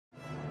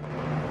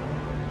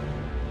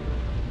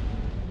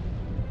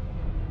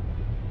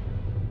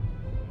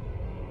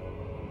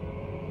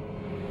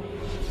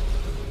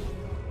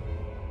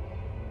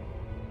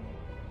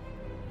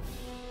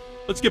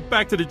let's get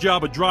back to the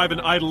job of driving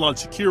Eidolon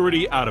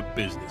Security out of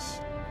business.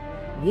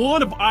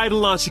 One of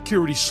Eidolon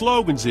Security's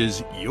slogans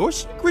is, "Your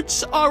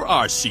secrets are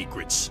our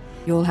secrets."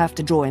 You'll have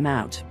to draw him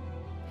out.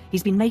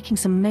 He's been making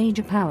some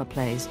major power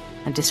plays,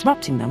 and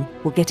disrupting them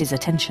will get his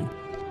attention.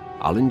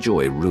 I'll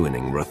enjoy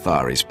ruining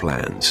Rothari's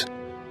plans.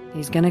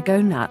 He's gonna go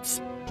nuts.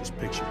 Just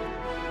picture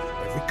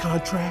it. Every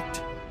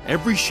contract,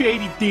 every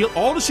shady deal,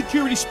 all the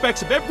security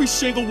specs of every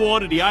single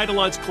one of the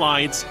Eidolon's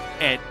clients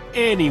at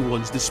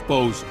anyone's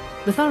disposal.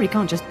 Lothari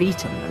can't just beat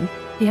him, then.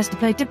 He has to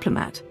play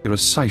diplomat. You're a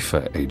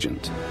cipher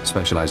agent.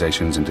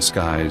 Specializations in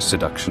disguise,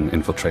 seduction,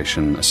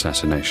 infiltration,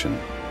 assassination.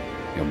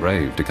 You're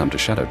brave to come to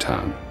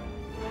Shadowtown.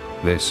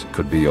 This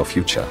could be your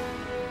future.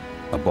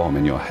 A bomb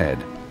in your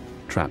head,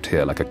 trapped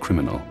here like a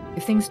criminal.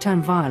 If things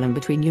turn violent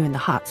between you and the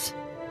Hutts,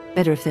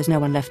 better if there's no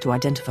one left to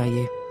identify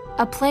you.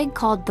 A plague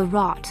called the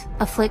Rot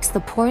afflicts the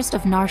poorest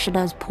of Nar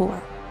Shadaa's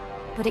poor.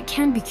 But it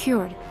can be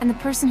cured, and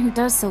the person who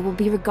does so will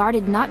be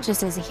regarded not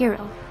just as a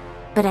hero,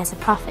 but as a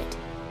prophet.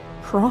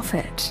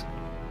 Prophet?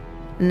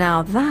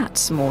 Now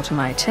that's more to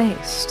my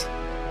taste.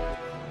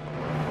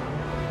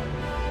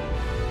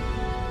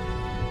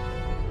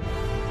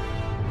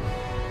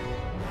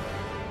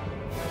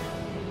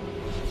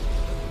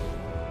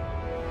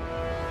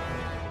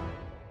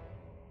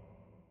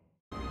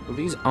 Will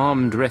these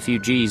armed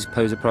refugees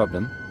pose a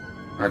problem?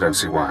 I don't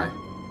see why.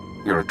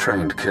 You're a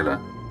trained killer.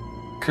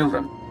 Kill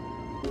them.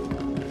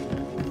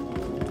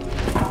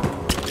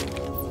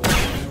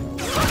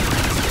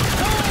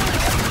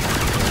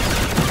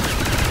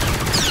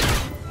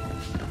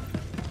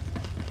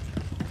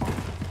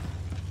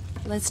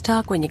 Let's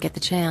talk when you get the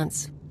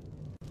chance.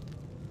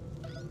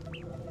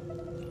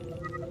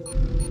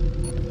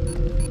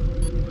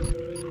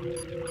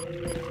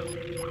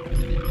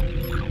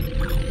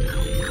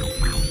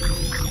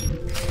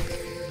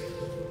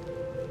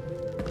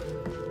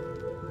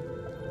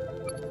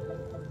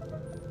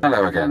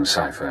 Hello again,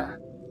 Cypher.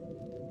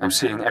 I'm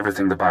seeing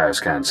everything the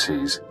bioscan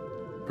sees.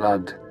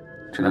 Blood,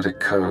 genetic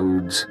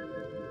codes.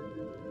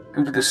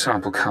 Who did this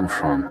sample come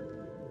from?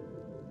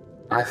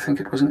 I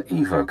think it was an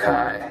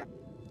evokai.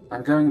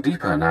 I'm going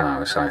deeper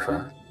now,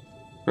 Cypher.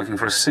 Looking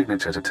for a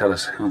signature to tell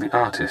us who the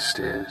artist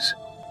is.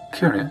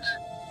 Curious?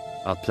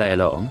 I'll play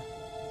along.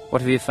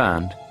 What have you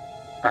found?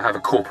 I have a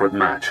corporate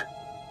match.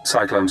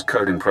 Cyclone's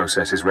coding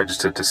process is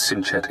registered to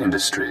Sinchet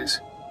Industries.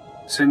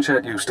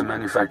 Sinchet used to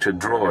manufacture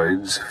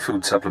droids,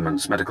 food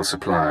supplements, medical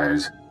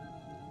supplies.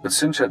 But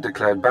Sinchet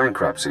declared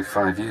bankruptcy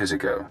 5 years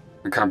ago.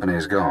 The company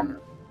is gone.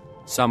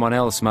 Someone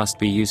else must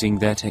be using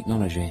their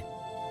technology.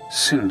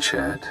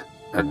 Sinchet,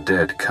 a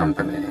dead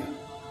company,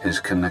 is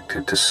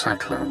connected to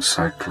Cyclone.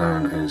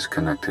 Cyclone is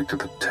connected to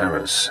the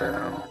Terror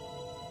Cell.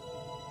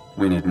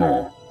 We need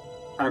more.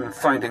 I'm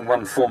finding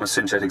one former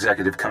Sinchet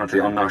executive currently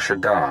on Nar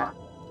Shadaa.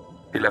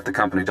 He left the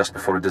company just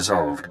before it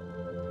dissolved.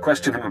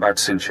 Question him about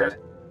Sinchet.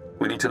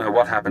 We need to know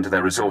what happened to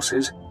their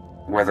resources,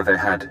 whether they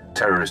had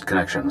terrorist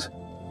connections.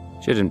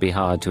 Shouldn't be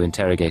hard to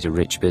interrogate a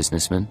rich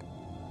businessman.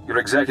 Your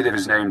executive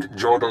is named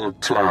Jordal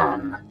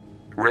Tlan.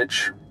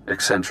 Rich,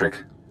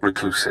 eccentric,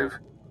 reclusive.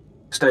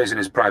 Stays in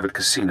his private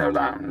casino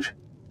lounge.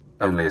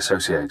 Only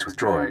associates with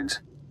droids.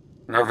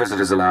 No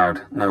visitors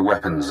allowed, no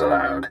weapons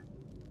allowed.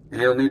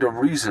 He'll need a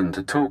reason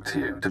to talk to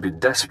you, to be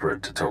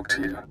desperate to talk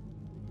to you.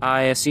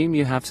 I assume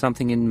you have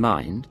something in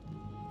mind?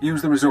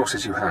 Use the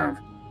resources you have.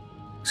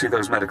 See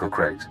those medical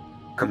crates?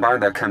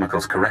 Combine their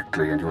chemicals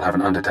correctly and you'll have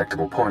an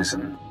undetectable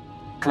poison.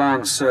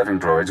 Tlan's serving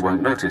droids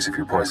won't notice if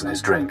you poison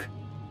his drink.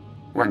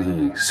 When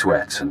he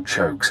sweats and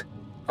chokes,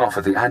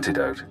 offer the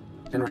antidote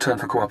in return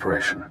for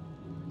cooperation.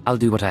 I'll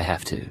do what I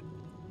have to.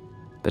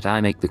 But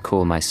I make the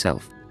call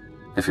myself.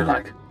 If you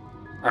like.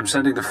 I'm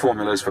sending the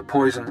formulas for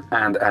poison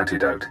and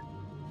antidote.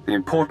 The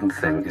important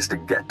thing is to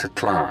get to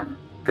Tlan.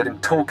 Get him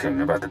talking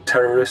about the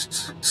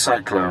terrorists,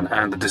 Cyclone,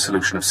 and the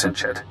dissolution of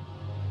Sinchet.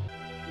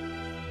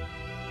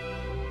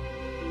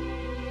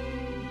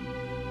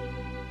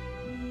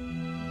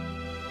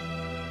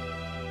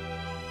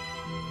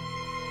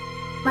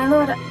 My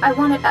lord, I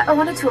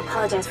wanted to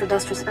apologize for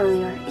Destris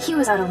earlier. He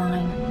was out of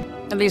line.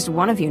 At least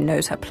one of you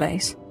knows her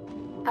place.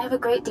 I have a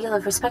great deal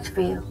of respect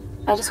for you.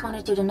 I just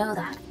wanted you to know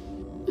that.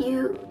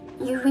 You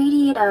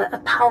radiate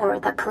a power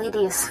that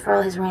Palladius, for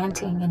all his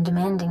ranting and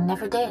demanding,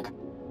 never did.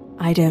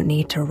 I don't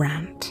need to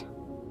rant.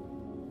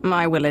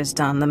 My will is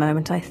done the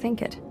moment I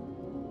think it.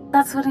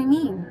 That's what I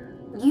mean.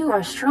 You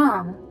are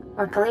strong,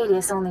 or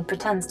Palladius only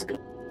pretends to be.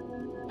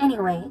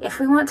 Anyway, if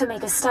we want to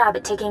make a stab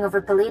at taking over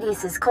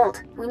Palladius'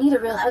 cult, we need a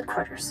real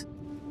headquarters.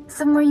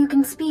 Somewhere you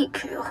can speak,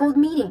 hold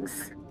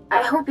meetings.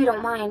 I hope you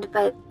don't mind,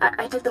 but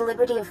I took the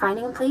liberty of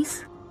finding a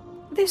place.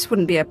 This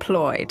wouldn't be a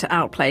ploy to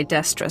outplay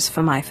Destris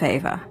for my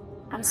favor.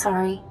 I'm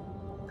sorry.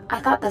 I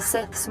thought the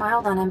Sith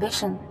smiled on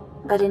ambition,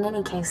 but in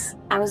any case,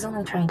 I was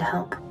only trying to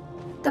help.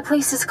 The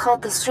place is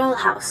called the Strel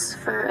House,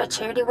 for a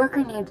charity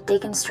worker named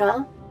Dakin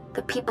Strel.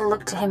 The people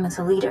look to him as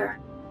a leader.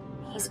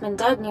 He's been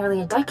dead nearly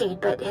a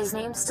decade, but his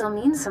name still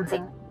means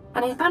something,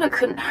 and I thought it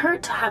couldn't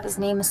hurt to have his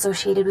name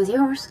associated with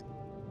yours.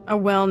 A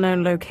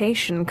well-known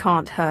location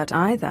can't hurt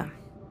either.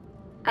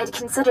 I'd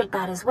considered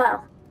that as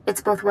well, It's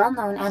both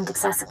well-known and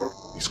accessible.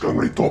 Iskan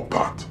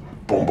ritopat.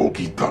 Bombo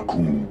kita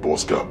kung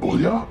boska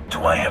bulya?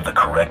 Do I have the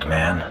correct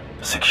man?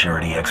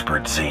 Security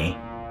expert Z?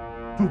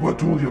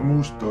 Tubatulya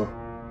musta.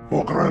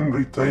 O gran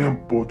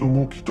ritempo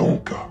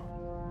tumukitonka.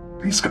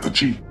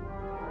 Iskatachi.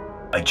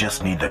 I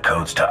just need the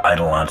codes to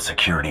Eidolon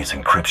Security's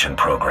encryption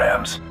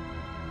programs.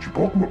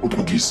 Chipokma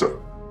utangisa.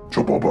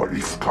 Choboba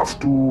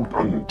ifkaftu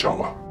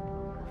anjala.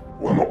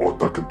 Wama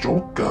otaka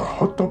joka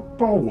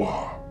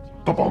hatapawa.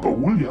 Tabamba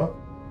ulya.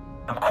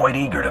 I'm quite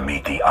eager to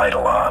meet the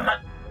Eidolon.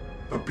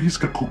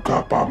 Tapiska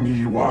kukapa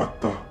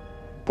miwata.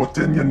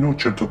 Potenya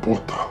noche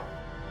topota.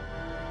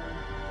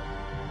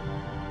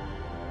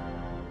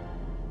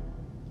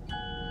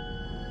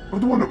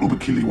 Waduana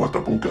ubikili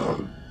watapunga.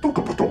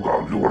 Toka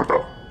potonga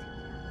lurda.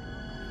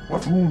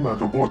 Watuma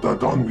topota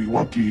donwi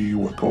wanki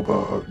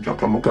watoba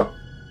jakaluka.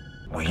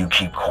 Will you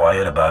keep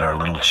quiet about our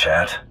little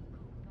chat?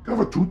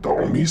 Kava tuta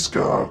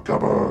omiska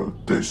kava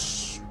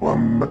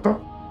deswamata.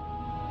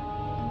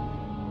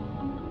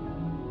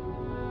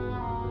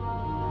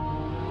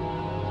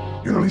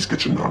 Yunaliska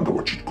chenanga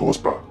wachit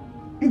kospa.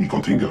 Ini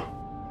kontinga.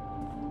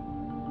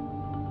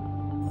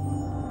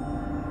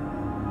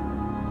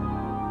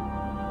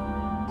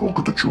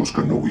 Kolkata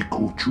chuska no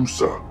iku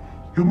chusa.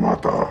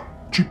 Yumata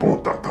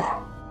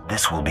chipontata.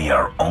 This will be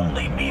our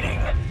only meeting.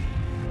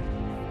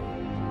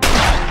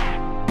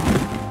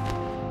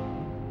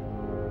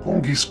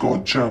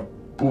 Kongiskocha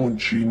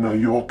punchi na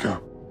yoka.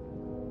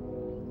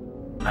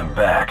 I'm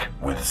back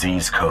with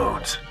Z's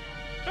codes.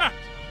 Ha!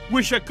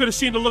 Wish I could have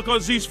seen the look on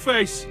Z's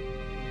face.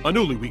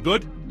 Anuli, we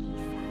good?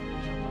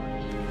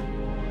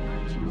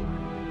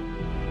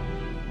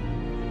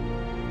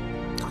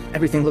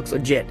 Everything looks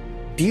legit.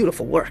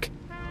 Beautiful work.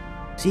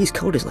 Z's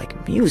code is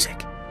like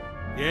music.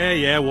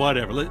 Yeah,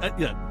 whatever.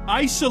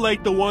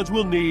 Isolate the ones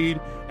we'll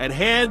need and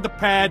hand the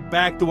pad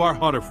back to our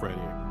hunter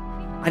friend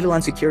here.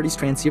 Eidolon Security's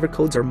transceiver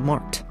codes are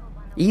marked.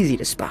 Easy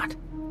to spot.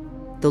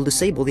 They'll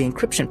disable the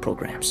encryption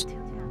programs.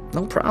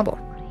 No problem.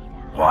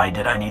 Why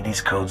did I need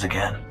these codes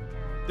again?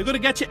 They're gonna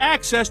get you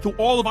access to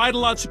all of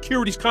Eidolon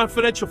Security's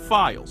confidential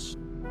files.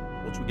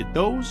 Once we get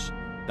those,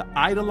 the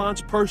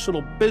Eidolon's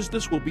personal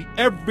business will be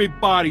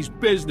everybody's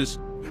business.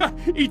 Ha!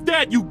 Eat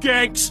that, you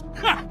ganks!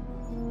 Ha!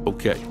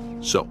 Okay,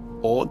 so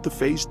on to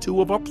phase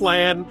 2 of our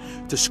plan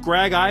to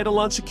scrag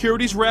Eidolon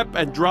Security's rep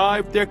and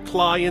drive their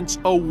clients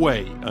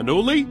away.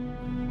 Anuli?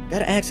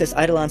 Gotta access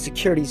Eidolon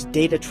Security's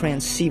data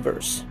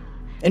transceivers.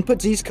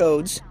 Input Z's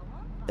codes,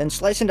 then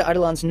slice into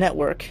Eidolon's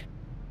network,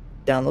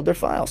 download their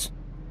files.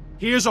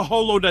 Here's a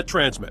holonet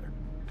transmitter.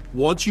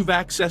 Once you've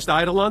accessed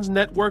Eidolon's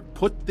network,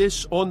 put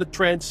this on the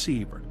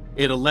transceiver.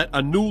 It'll let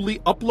Anuli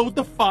upload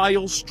the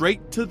files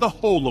straight to the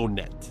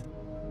holonet.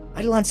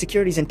 Eidolon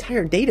Security's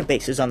entire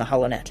database is on the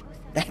holonet.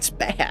 That's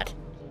bad.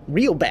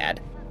 Real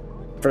bad.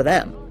 For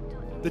them.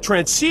 The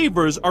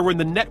transceivers are in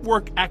the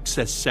network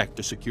access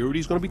sector.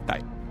 Security's gonna be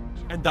tight.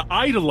 And the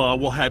Eidolon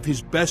will have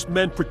his best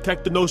men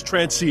protecting those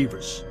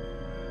transceivers.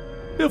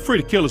 Feel free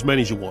to kill as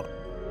many as you want.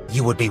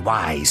 You would be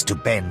wise to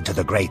bend to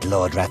the great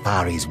Lord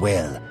Rathari's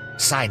will.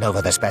 Sign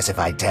over the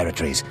specified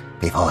territories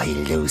before he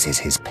loses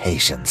his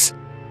patience.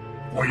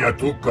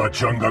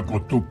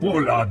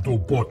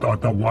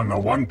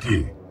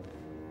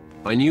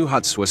 I knew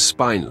huts were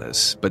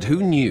spineless, but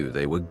who knew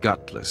they were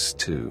gutless,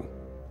 too?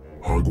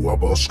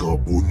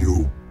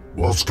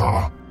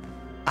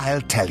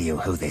 I'll tell you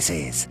who this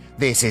is.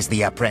 This is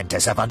the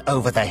apprentice of an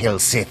over-the-hill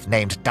Sith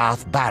named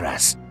Darth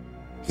Barras.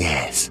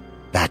 Yes,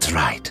 that's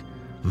right.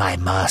 My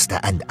master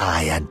and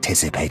I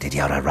anticipated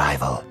your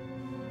arrival.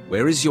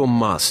 Where is your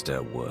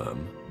master,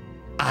 Worm?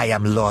 I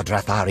am Lord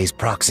Rathari's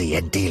proxy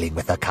in dealing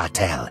with the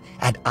cartel,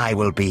 and I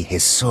will be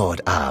his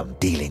sword arm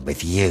dealing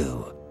with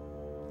you.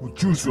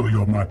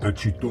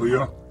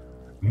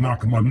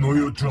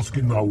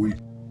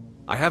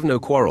 I have no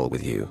quarrel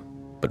with you,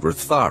 but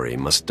Rathari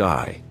must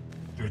die.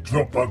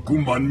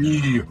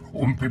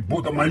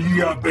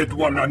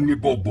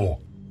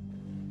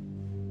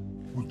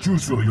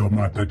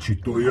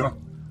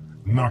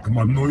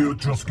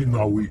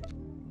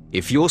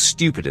 If you're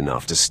stupid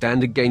enough to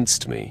stand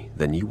against me,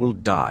 then you will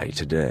die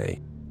today.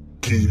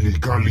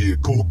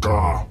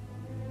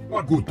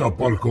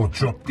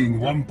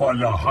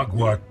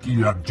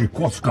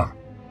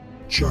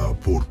 Cha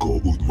porco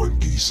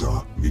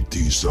utmangisa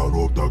mitisa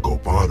rota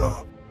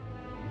gopara.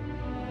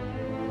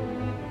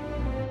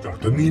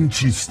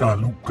 Tartaninchista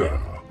luka,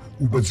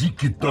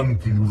 ubaziki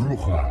tanti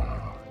ruha.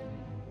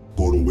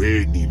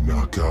 Koroeni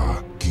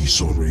naka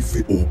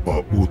kisorefe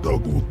opa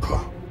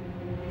utaguta.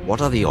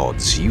 What are the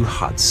odds you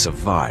huts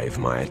survive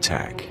my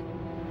attack?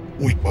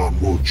 Uitma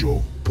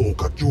mojo,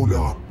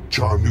 pokachula,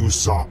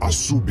 chanusa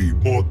asubi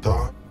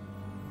mota.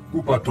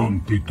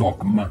 Upaton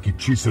titok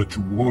makichisa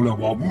chuola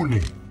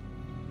wamuni.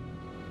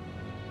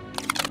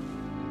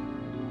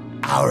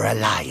 Our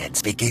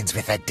alliance begins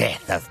with the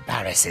death of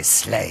Barris's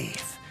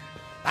slave.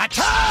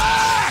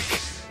 Attack!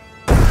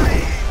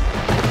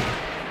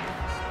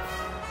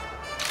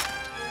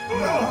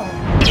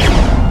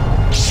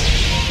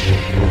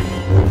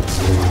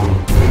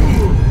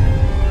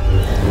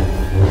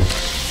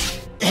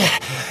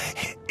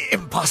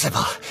 Impossible.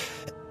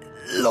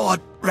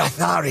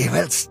 worry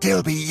will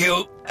still be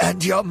you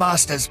and your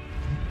master's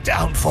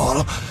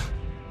downfall.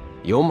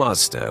 Your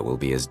master will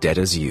be as dead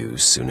as you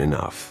soon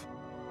enough.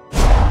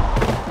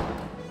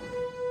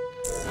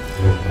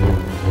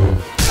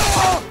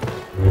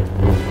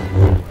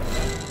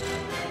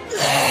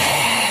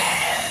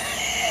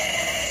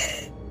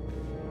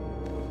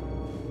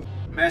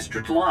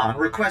 Master Tlon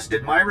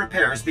requested my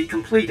repairs be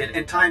completed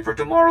in time for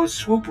tomorrow's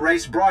swoop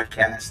race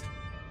broadcast.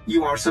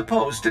 You are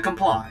supposed to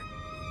comply.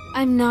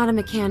 I'm not a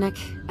mechanic.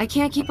 I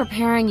can't keep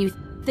repairing you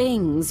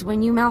things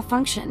when you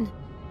malfunction.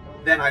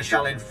 Then I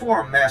shall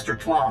inform Master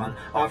Tlon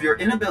of your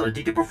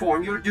inability to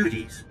perform your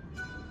duties.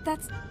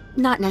 That's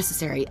not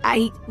necessary.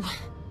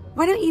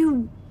 Why don't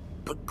you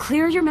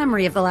clear your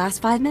memory of the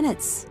last 5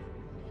 minutes?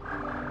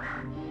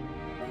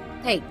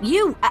 Hey,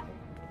 you!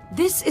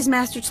 This is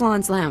Master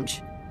Tlon's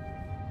lounge.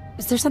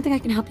 Is there something I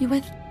can help you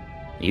with?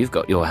 You've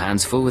got your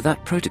hands full with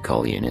that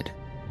protocol unit.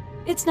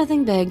 It's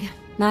nothing big.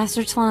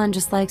 Master Tlon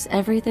just likes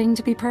everything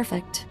to be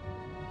perfect.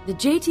 The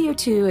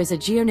JTO-2 is a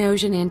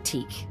Geonosian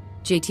antique.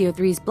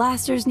 JTO-3's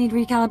blasters need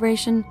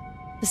recalibration.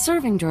 The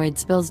serving droid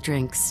spills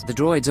drinks. The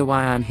droids are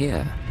why I'm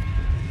here.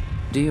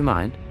 Do you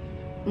mind?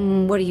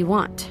 What do you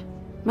want?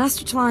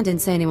 Master Tlon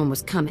didn't say anyone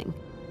was coming.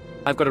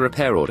 I've got a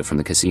repair order from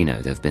the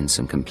casino. There have been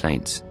some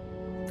complaints.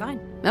 Fine.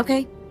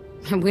 Okay.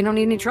 We don't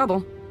need any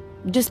trouble.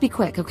 Just be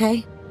quick,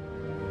 okay?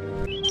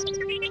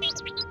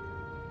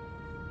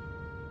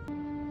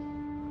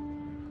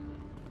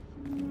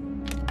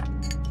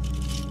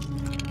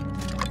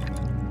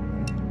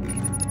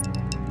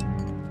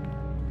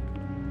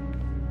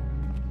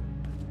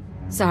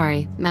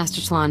 Sorry,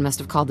 Master Tlon must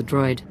have called the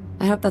droid.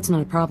 I hope that's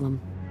not a problem.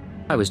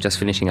 I was just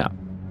finishing up.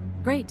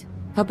 Great.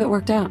 Hope it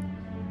worked out.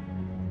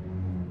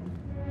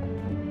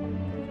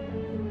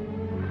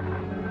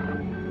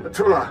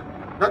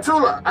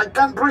 Natula, I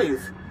can't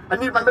breathe. I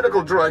need my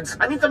medical droids.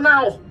 I need them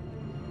now.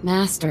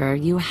 Master,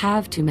 you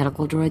have 2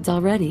 medical droids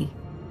already.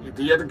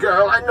 Idiot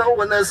girl, I know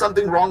when there's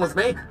something wrong with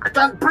me. I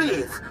can't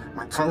breathe.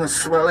 My tongue is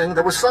swelling.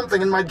 There was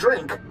something in my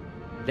drink.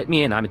 Let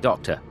me in, I'm a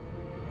doctor.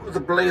 Who the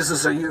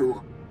blazes are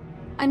you?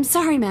 I'm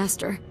sorry,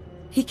 Master.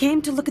 He came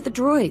to look at the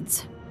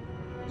droids.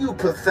 You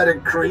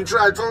pathetic creature,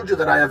 I told you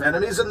that I have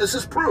enemies, and this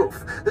is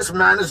proof. This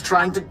man is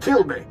trying to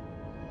kill me.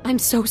 I'm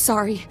so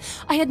sorry.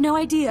 I had no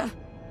idea.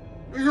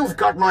 You've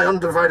got my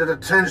undivided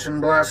attention,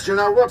 blast you.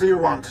 Now, what do you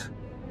want?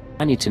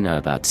 I need to know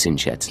about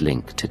Sinchet's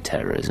link to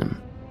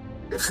terrorism.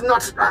 It's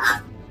not...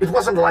 it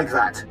wasn't like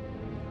that.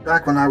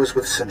 Back when I was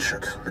with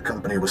Sinchet, the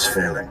company was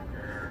failing.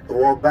 The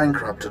war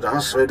bankrupted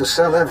us, so we had to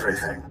sell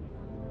everything.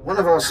 One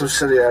of our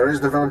subsidiaries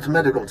developed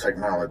medical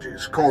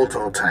technologies,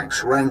 Kolto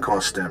tanks, Rancor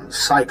stems,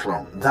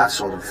 Cyclone, that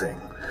sort of thing.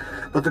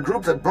 But the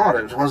group that bought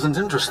it wasn't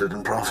interested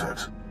in profit.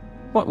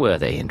 What were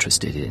they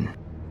interested in?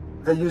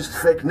 They used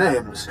fake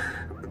names,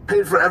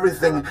 paid for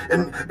everything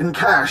in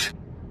cash.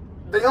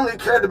 They only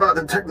cared about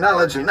the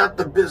technology, not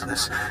the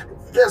business.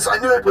 Yes, I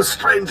knew it was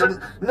strange,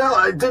 and no,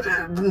 I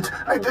didn't.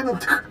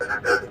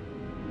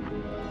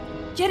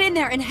 Get in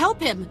there and help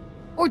him!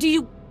 Or do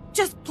you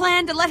just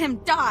plan to let him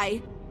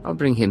die? I'll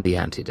bring him the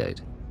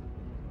antidote.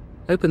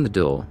 Open the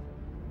door.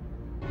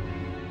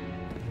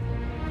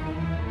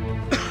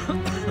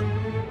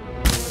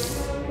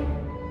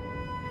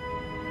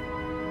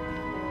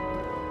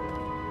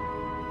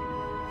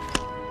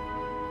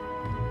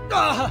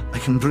 I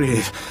can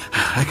breathe.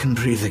 I can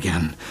breathe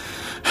again.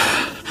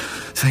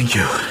 Thank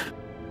you.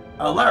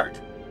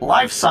 Alert!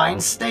 Life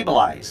signs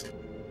stabilized.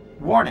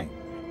 Warning.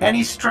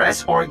 Any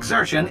stress or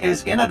exertion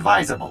is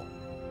inadvisable.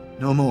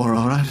 No more,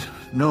 all right?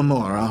 No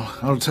more.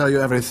 I'll tell you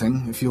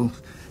everything if you'll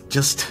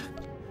just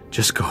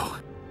go.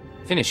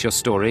 Finish your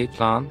story,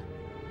 Tlon.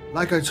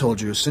 Like I told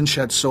you,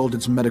 Sinchet sold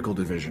its medical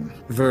division,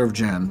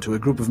 Vervgen, to a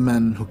group of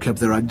men who kept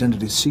their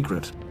identities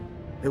secret.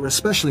 They were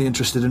especially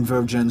interested in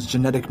Vervgen's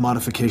genetic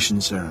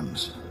modification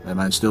serums. They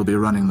might still be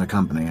running the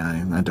company.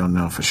 I don't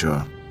know for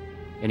sure.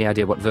 Any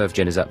idea what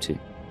Vervgen is up to?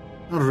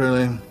 Not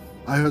really.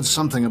 I heard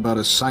something about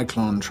a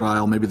Cyclone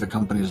trial. Maybe the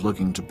company is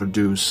looking to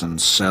produce and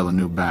sell a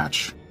new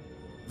batch.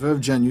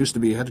 Vervgen used to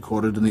be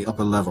headquartered in the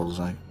upper levels.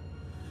 I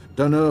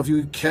don't know if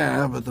you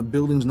care, but the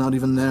building's not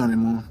even there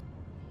anymore.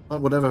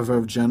 But whatever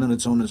Vervgen and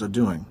its owners are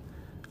doing,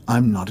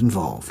 I'm not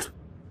involved.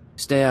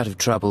 Stay out of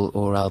trouble,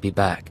 or I'll be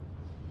back.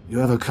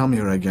 You ever come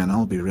here again,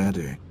 I'll be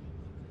ready.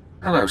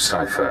 Hello,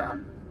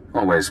 Cypher.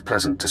 Always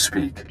pleasant to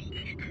speak.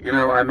 You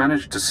know, I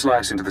managed to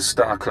slice into the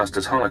Star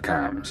Cluster's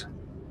holocams.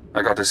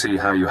 I got to see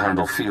how you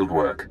handle field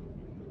work.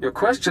 Your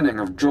questioning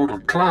of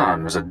Jordal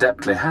Tlon was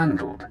adeptly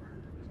handled.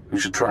 You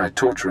should try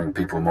torturing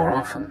people more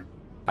often.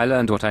 I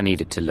learned what I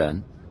needed to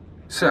learn.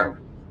 So,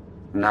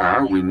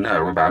 now we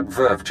know about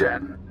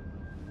Vervgen,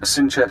 a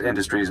Sinchet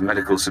Industries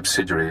medical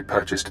subsidiary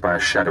purchased by a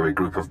shadowy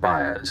group of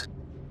buyers.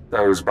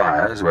 Those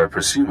buyers were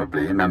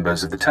presumably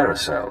members of the Terror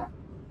Cell.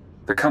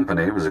 The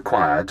company was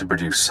acquired to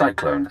produce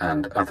Cyclone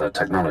and other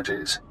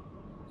technologies.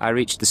 I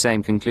reached the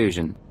same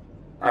conclusion.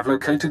 I've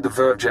located the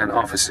Vervgen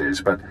offices,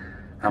 but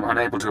I'm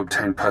unable to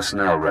obtain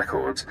personnel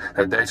records.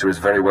 Their data is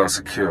very well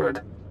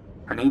secured.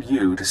 I need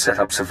you to set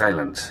up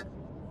surveillance.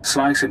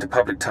 Slice into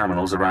public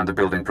terminals around the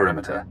building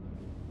perimeter.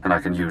 and I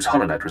can use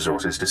HoloNet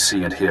resources to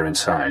see and hear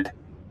inside.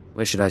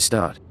 Where should I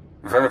start?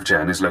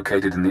 VerveGen is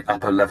located in the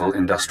upper-level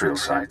industrial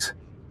sites.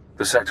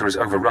 The sector is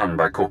overrun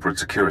by corporate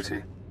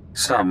security.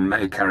 Some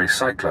may carry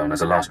Cyclone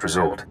as a last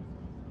resort.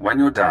 When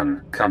you're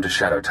done, come to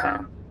Shadow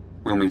Town.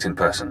 We'll meet in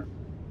person.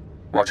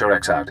 Watch your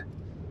X out.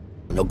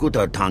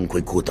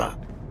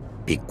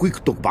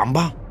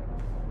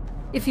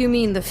 If you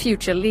mean the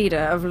future leader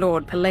of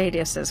Lord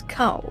Palladius's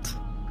cult,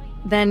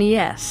 then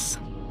yes.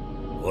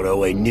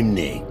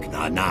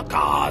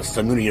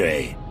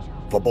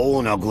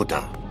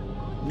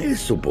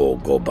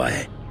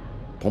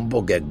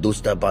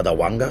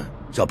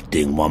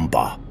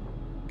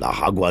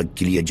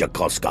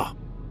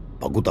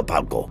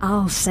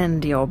 I'll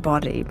send your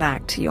body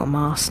back to your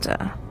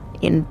master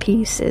in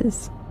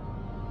pieces.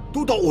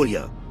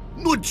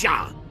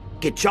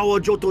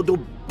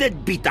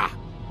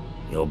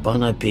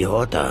 Yobana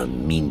pihota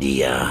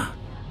mindia.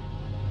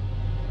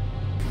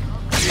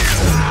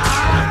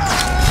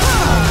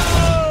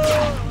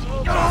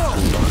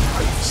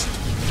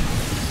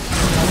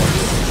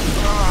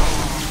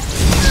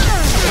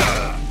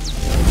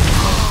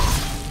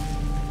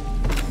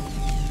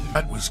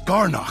 That was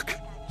Garnock.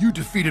 You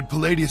defeated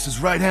Palladius's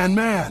right-hand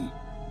man.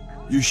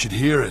 You should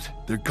hear it.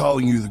 They're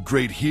calling you the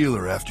Great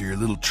Healer after your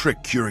little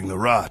trick curing the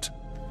rot.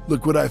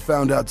 Look what I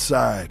found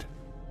outside.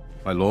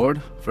 My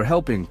lord, for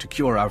helping to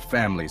cure our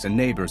families and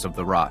neighbors of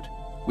the rot,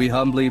 we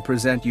humbly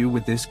present you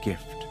with this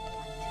gift.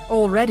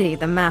 Already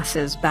the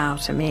masses bow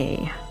to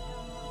me.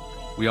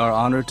 We are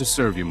honored to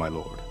serve you, my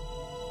lord.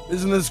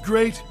 Isn't this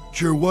great?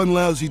 Cure one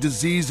lousy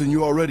disease and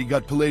you already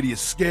got Palladius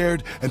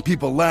scared and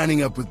people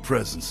lining up with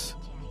presents.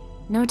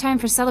 No time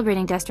for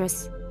celebrating,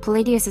 Destris.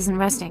 Palladius isn't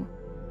resting.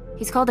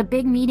 He's called a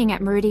big meeting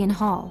at Meridian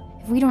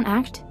Hall. If we don't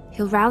act,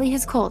 he'll rally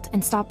his cult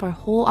and stop our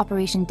whole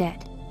operation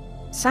dead.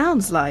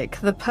 Sounds like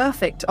the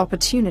perfect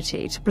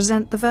opportunity to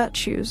present the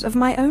virtues of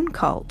my own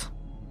cult.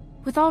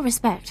 With all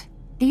respect,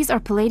 these are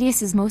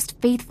Palladius's most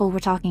faithful we're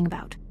talking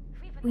about.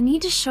 We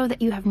need to show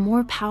that you have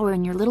more power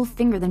in your little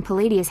finger than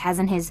Palladius has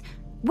in his...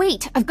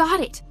 Wait, I've got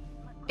it!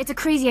 It's a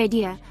crazy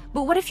idea,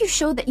 but what if you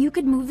showed that you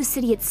could move the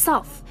city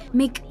itself,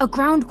 make a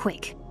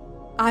groundquake?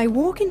 I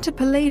walk into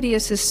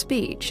Palladius's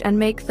speech and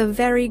make the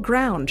very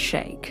ground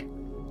shake.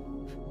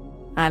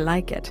 I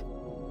like it.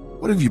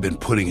 What have you been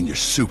putting in your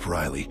soup,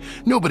 Riley?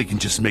 Nobody can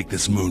just make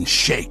this moon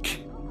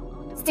shake.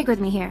 Stick with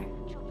me here.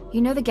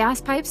 You know the gas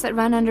pipes that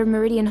run under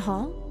Meridian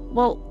Hall?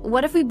 Well,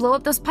 what if we blow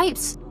up those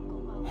pipes?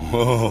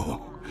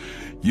 Whoa,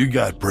 you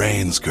got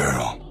brains,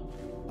 girl.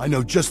 I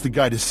know just the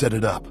guy to set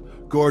it up.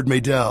 Gord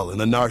Maydell in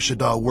the Nar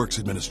Shadaa Works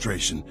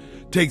Administration.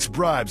 Takes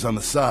bribes on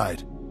the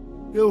side.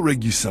 He'll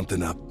rig you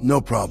something up, no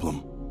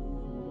problem.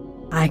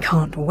 I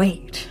can't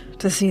wait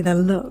to see the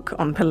look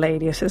on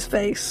Palladius's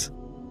face.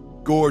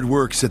 Gord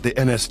works at the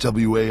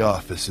NSWA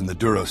office in the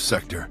Duros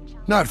sector,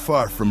 not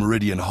far from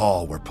Meridian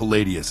Hall where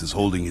Palladius is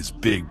holding his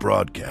big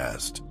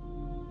broadcast.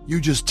 You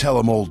just tell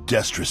him old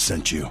Destris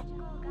sent you.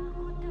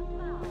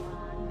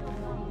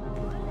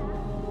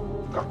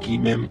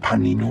 Kakimem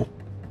panino,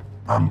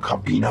 am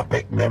kabina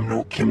bek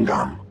memno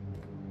kimgam.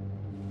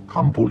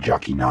 Kampul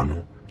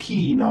jakinanu,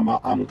 ki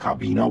nama am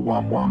kabina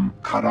wam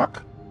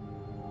karak.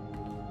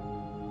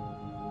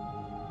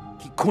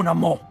 Kikuna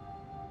mo,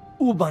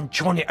 uban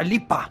chone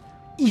alipa.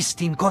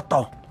 Istin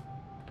koto.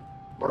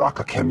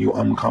 Baraka kemyu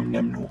amkam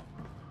nemnu.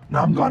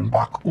 Namgan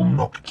bak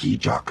umnok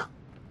kijak.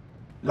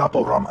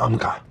 Laporam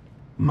amka.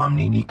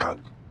 Mamni nikag.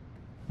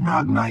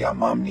 Nagnaya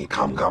mamni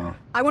kamgam.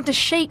 I want to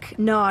shake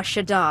Nar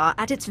Shadaa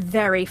at its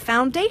very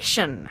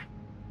foundation.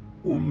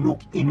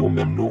 Umnuk inu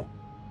memnu.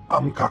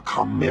 Amka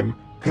kammem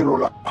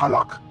perolak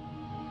palak.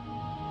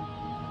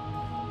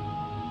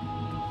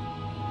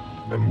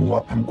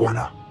 Memua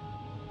pemguana.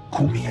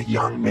 Kumia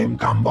yang mem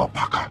gamba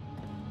paka.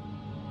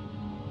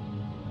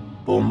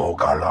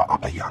 Bomogala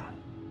apayang.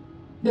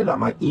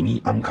 Nilama ini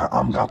amka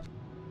amga.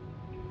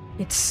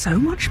 It's so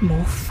much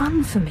more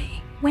fun for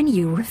me when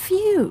you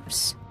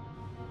refuse.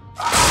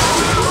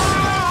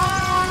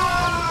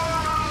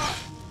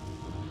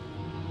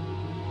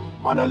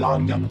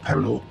 Manalang yang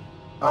perlo.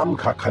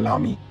 Amka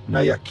kalami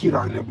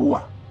nayakira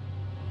lebua.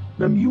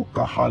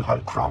 Memyuka hal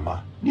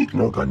krama.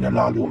 Niknoga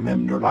nalalu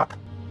memnulak.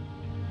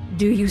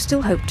 Do you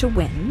still hope to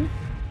win?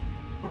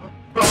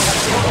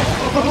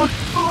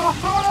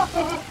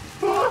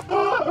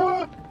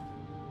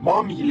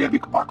 Mami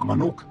lebik bak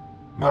manuk,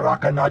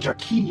 maraka naja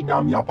ki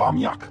nam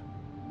yabamyak.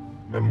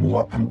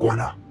 Memua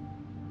pemguana,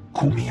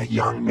 kumia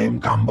yang mem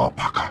gamba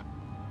paka.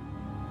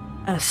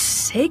 A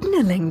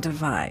signaling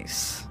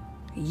device?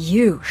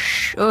 You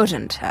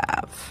shouldn't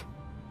have.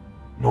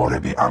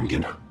 Norebe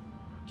amgin,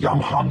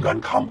 yam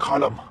hamgan kam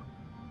kalam,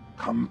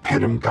 kam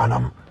perim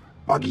ganam,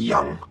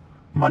 bagiyang,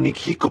 manik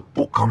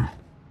hikupukam.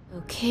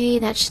 Okay,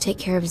 that should take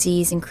care of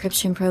Z's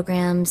encryption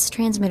programs,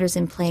 transmitters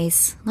in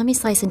place. Let me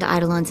slice into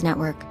Eidolon's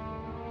network.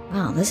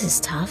 Wow, this is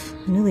tough.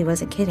 I knew he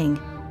wasn't kidding.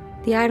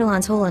 The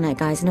Eidolon's HoloNet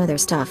guys know their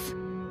stuff.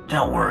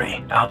 Don't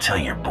worry, I'll tell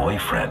your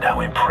boyfriend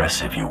how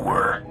impressive you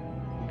were.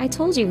 I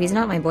told you he's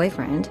not my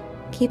boyfriend.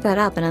 Keep that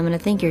up and I'm gonna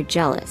think you're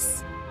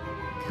jealous.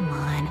 Come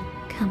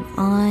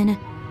on.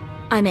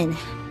 I'm in.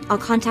 I'll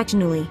contact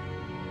Nuli.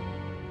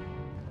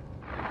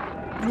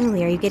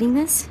 Nuli, are you getting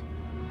this?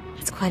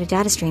 That's quite a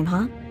data stream,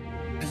 huh?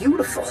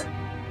 Beautiful.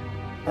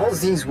 All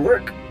these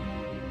work.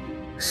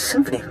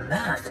 Symphony of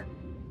math.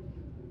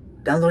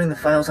 Downloading the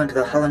files onto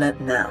the holonet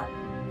now.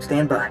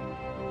 Stand by.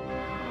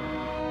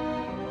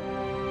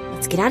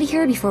 Let's get out of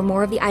here before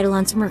more of the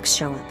Eidolon's mercs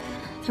show up.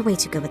 They're way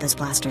too good with those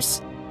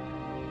blasters.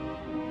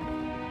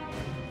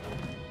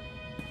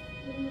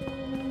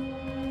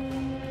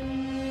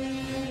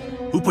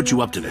 Who put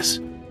you up to this?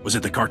 Was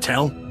it the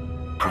cartel?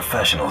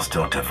 Professionals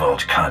don't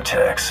divulge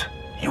contacts.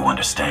 You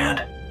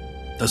understand?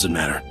 Doesn't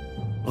matter.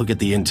 We'll get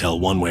the intel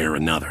one way or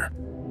another.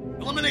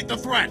 Eliminate the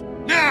threat!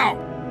 Now!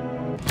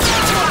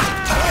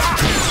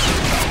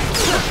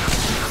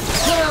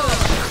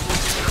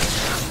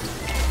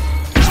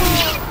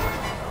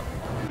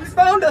 He's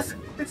found us!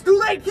 It's too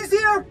late! He's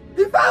here!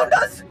 He found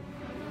us!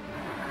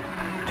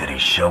 Did he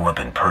show up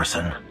in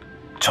person?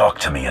 Talk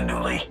to me,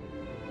 Anuli.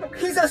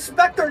 He's a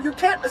Spectre! You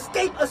can't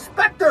escape a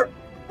Spectre!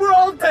 We're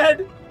all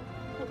dead!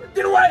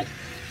 Get away!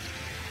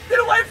 Get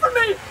away from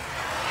me!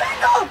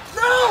 No!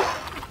 No!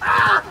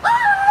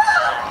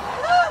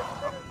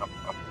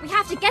 We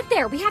have to get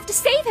there! We have to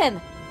save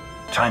him!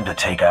 Time to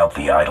take out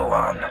the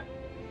Eidolon.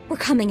 We're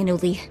coming,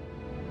 Anuli.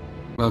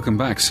 Welcome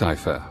back,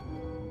 Cypher.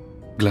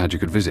 Glad you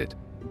could visit.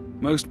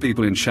 Most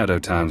people in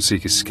Shadowtown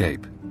seek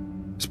escape.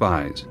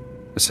 Spies,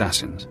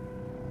 assassins.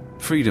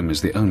 Freedom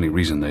is the only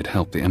reason they'd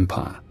help the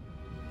Empire.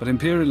 But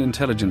Imperial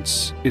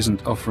Intelligence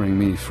isn't offering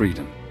me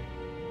freedom.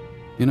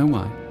 You know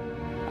why?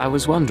 I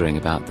was wondering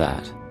about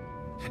that.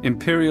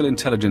 Imperial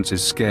Intelligence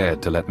is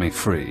scared to let me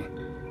free.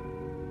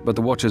 But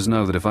the Watchers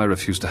know that if I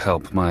refuse to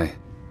help, my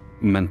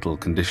mental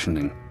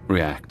conditioning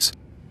reacts.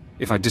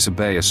 If I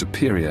disobey a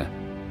superior,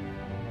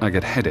 I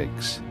get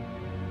headaches.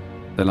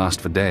 They last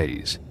for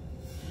days.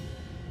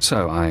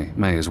 So I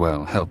may as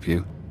well help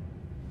you.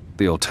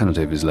 The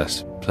alternative is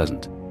less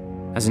pleasant.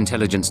 Has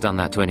Intelligence done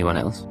that to anyone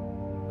else?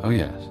 Oh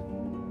yes.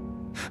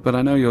 But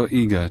I know you're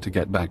eager to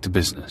get back to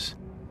business.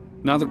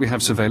 Now that we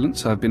have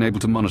surveillance, I've been able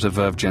to monitor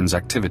VerveGen's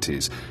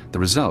activities. The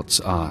results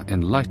are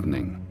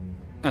enlightening.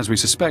 As we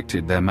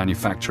suspected, they're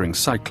manufacturing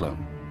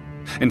Cyclone.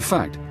 In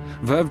fact,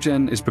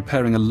 VerveGen is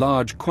preparing a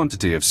large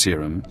quantity of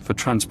serum for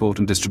transport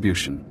and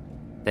distribution.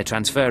 They're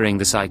transferring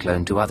the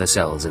Cyclone to other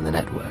cells in the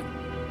network.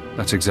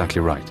 That's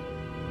exactly right.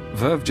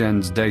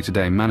 VerveGen's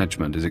day-to-day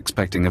management is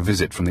expecting a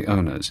visit from the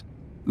owners.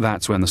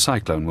 That's when the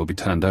Cyclone will be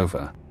turned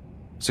over.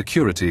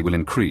 Security will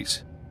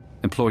increase.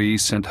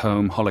 Employees sent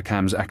home,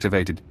 holocams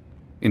activated,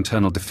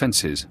 internal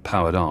defenses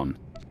powered on.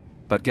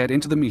 But get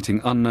into the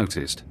meeting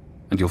unnoticed,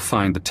 and you'll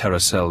find the Terror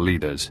Cell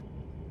leaders.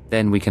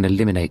 Then we can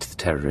eliminate the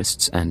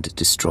terrorists and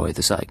destroy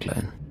the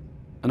Cyclone.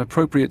 An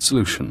appropriate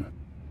solution.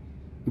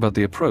 But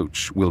the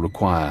approach will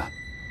require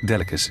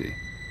delicacy.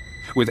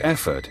 With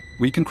effort,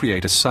 we can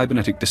create a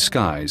cybernetic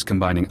disguise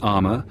combining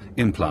armor,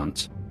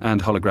 implants,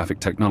 and holographic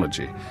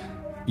technology.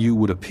 You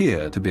would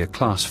appear to be a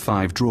Class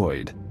 5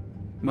 droid.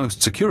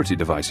 Most security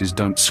devices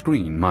don't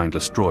screen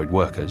mindless droid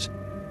workers.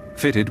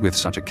 Fitted with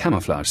such a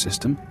camouflage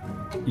system,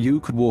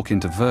 you could walk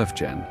into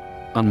VerveGen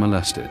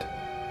unmolested.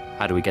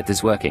 How do we get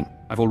this working?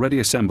 I've already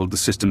assembled the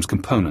system's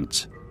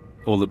components.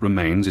 All that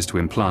remains is to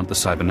implant the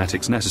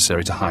cybernetics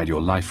necessary to hide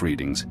your life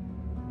readings.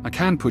 I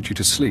can put you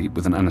to sleep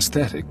with an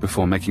anesthetic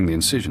before making the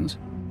incisions.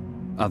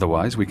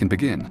 Otherwise, we can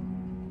begin.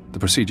 The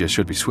procedure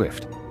should be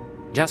swift.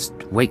 Just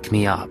wake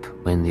me up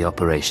when the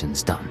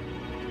operation's done.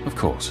 Of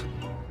course.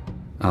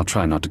 I'll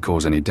try not to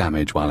cause any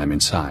damage while I'm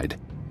inside.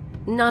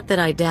 Not that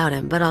I doubt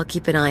him, but I'll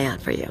keep an eye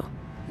out for you.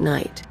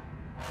 Night.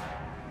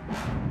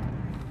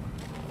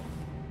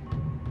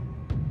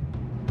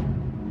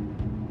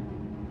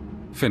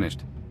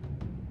 Finished.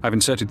 I've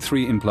inserted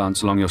 3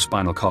 implants along your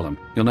spinal column.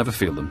 You'll never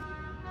feel them.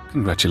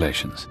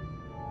 Congratulations.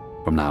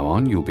 From now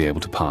on, you'll be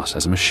able to pass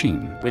as a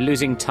machine. We're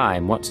losing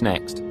time. What's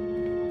next?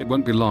 It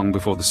won't be long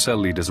before the cell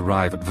leaders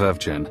arrive at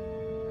VerveGen.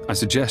 I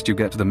suggest you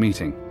get to the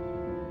meeting.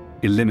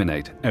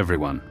 Eliminate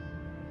everyone.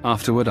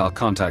 Afterward, I'll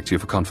contact you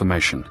for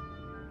confirmation.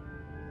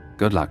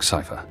 Good luck,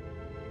 Cypher.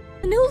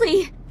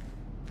 Anuli!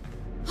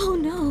 Oh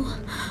no.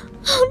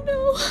 Oh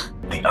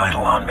no. The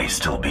Eidolon may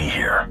still be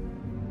here.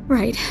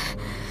 Right.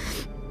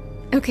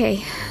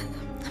 Okay.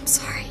 I'm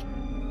sorry.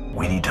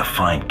 We need to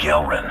find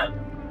Gelrin.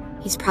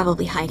 He's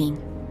probably hiding,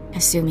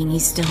 assuming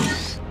he's still...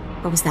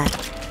 What was that?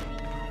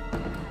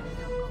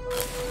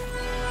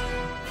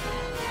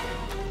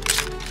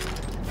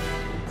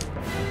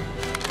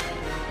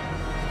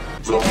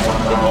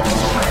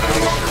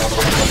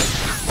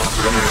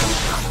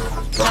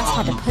 Just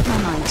had to put my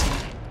mind to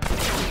it.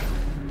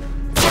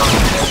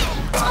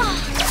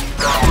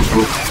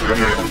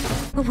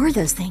 What were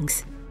those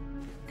things?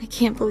 I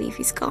can't believe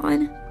he's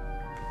gone.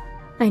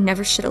 I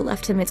never should have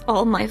left him. It's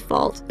all my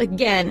fault.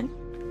 Again.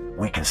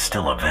 We can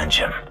still avenge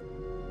him.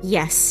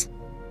 Yes.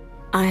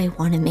 I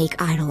want to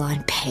make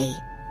Eidolon pay.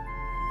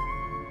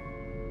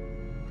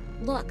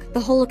 Look, the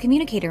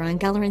holocommunicator on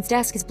Gelrin's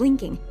desk is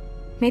blinking.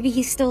 Maybe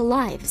he's still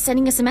alive,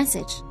 sending us a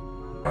message.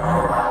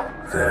 Oh,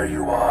 there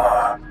you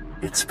are.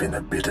 It's been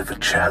a bit of a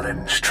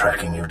challenge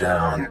tracking you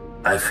down.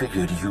 I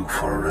figured you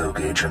for a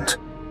rogue agent,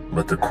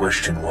 but the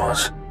question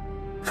was,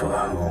 for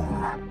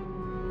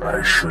whom?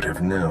 I should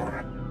have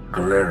known.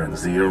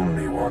 Galeran's the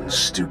only one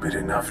stupid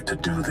enough to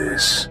do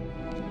this.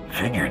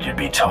 Figured you'd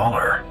be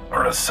taller,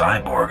 or a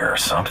cyborg or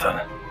something.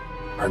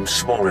 I'm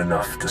small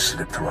enough to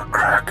slip through a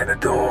crack in a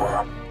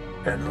door,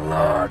 and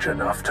large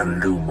enough to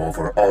loom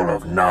over all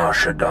of Nar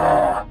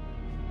Shadaa.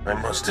 I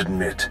must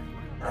admit,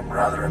 I'm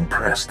rather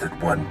impressed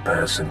that one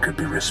person could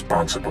be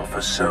responsible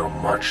for so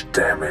much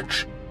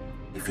damage.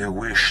 If you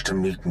wish to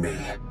meet me,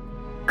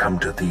 come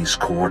to these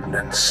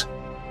coordinates.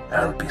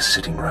 I'll be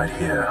sitting right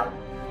here,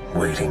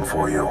 waiting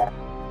for you.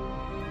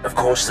 Of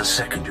course, the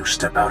second you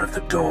step out of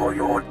the door,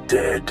 you're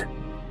dead.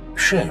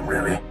 Shame,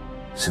 really,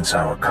 since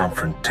our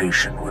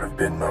confrontation would have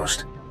been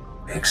most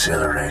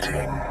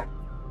exhilarating.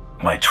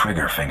 My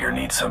trigger finger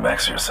needs some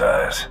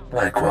exercise.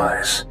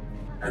 Likewise.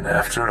 And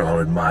after I'll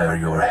admire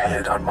your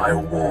head on my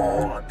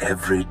wall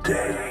every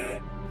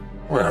day.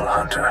 Well,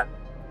 Hunter,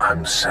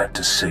 I'm sad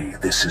to say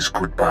this is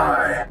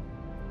goodbye.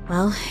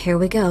 Well, here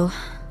we go.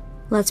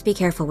 Let's be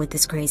careful with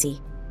this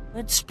crazy.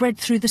 Word spread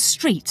through the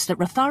streets that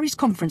Rathari's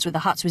conference with the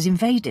Hutts was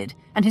invaded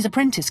and his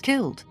apprentice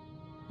killed.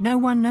 No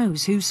one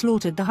knows who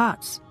slaughtered the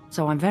Hutts,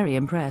 so I'm very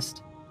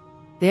impressed.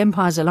 The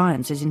Empire's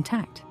alliance is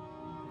intact.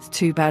 It's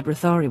too bad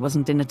Rathari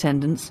wasn't in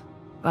attendance.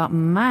 But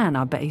man,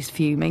 I bet he's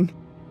fuming.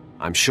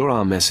 I'm sure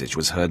our message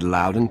was heard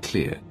loud and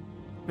clear.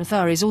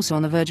 Rathari is also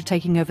on the verge of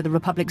taking over the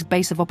Republic's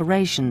base of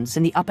operations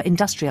in the upper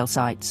industrial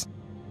sites.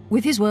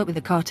 With his work with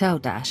the cartel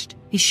dashed,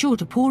 he's sure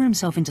to pour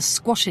himself into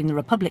squashing the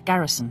Republic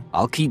garrison.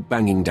 I'll keep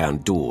banging down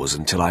doors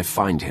until I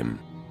find him.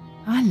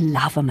 I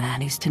love a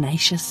man who's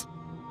tenacious.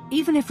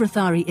 Even if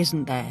Rathari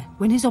isn't there,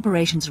 when his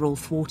operations are all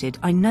thwarted,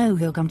 I know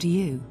he'll come to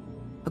you.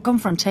 A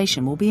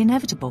confrontation will be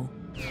inevitable.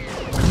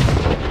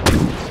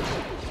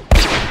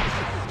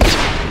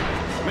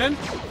 Men,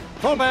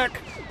 fall back.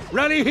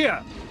 Rally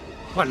here.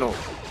 My lord,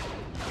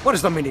 what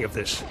is the meaning of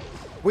this?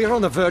 We are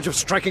on the verge of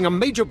striking a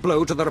major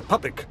blow to the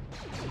Republic.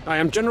 I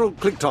am General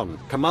Clinton,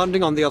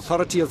 commanding on the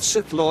authority of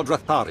Sith Lord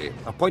Rathari,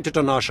 appointed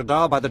to Nar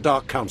Shadaa by the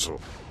Dark Council.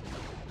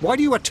 Why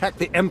do you attack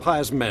the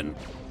Empire's men?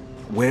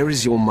 Where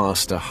is your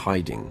master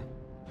hiding?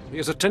 He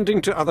is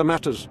attending to other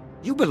matters.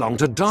 You belong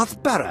to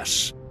Darth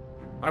Barras.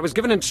 I was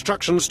given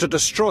instructions to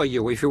destroy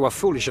you if you were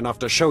foolish enough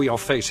to show your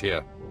face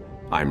here.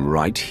 I'm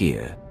right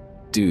here.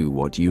 Do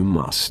what you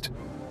must.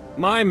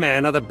 My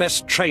men are the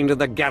best trained in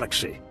the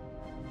galaxy.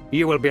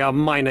 You will be a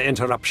minor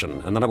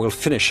interruption, and then I will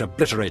finish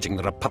obliterating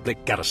the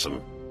Republic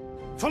garrison.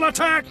 Full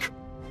attack!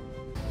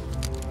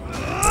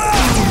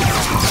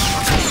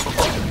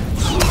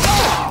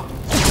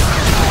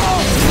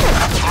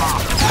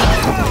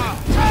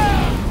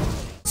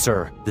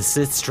 Sir, the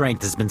Sith's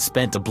strength has been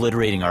spent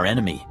obliterating our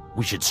enemy.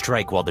 We should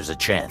strike while there's a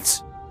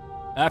chance.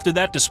 After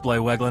that display,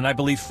 Weglin, I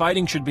believe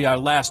fighting should be our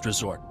last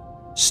resort.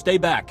 Stay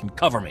back and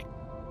cover me.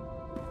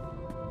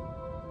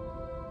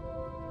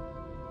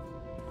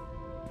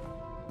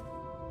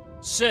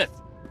 Sith,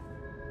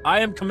 I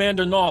am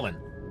Commander Nolan.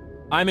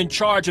 I'm in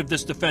charge of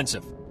this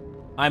defensive.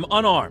 I'm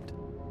unarmed.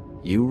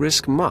 You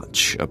risk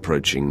much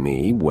approaching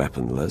me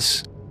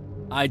weaponless.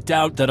 I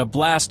doubt that a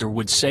blaster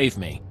would save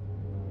me.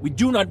 We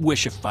do not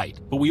wish a fight,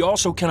 but we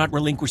also cannot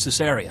relinquish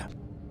this area.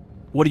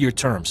 What are your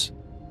terms?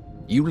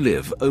 You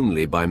live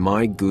only by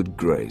my good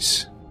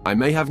grace. I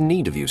may have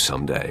need of you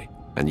someday,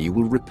 and you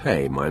will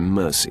repay my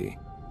mercy.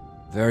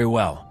 Very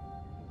well.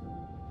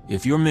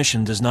 If your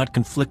mission does not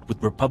conflict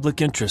with Republic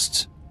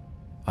interests,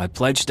 I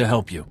pledge to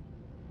help you.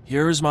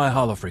 Here is my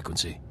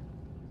holofrequency.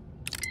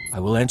 I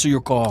will answer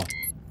your call.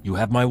 You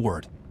have my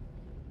word.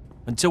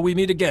 Until we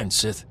meet again,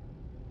 Sith.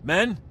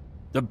 Men,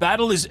 the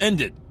battle is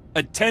ended.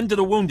 Attend to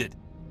the wounded.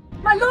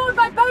 My lord,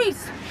 my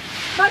base!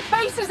 My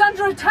base is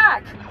under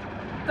attack!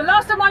 The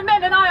last of my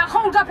men and I are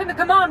holed up in the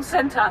command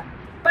center,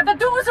 but the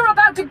doors are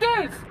about to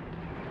give!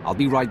 I'll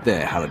be right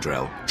there,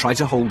 Haladrel. Try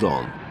to hold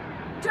on.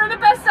 Doing the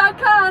best I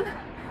can,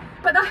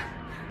 but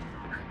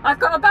I've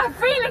got a bad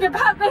feeling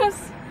about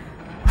this!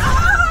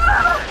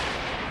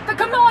 Ah! The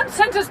command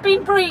center's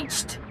been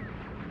breached!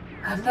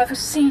 I've never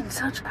seen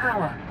such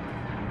power.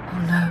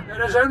 Oh no.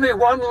 There is only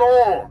one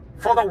law,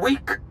 for the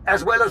weak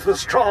as well as the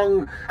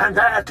strong, and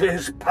that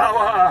is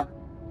power.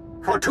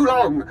 For too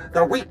long,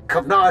 the weak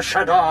of Nar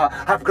Shadaa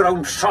have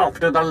grown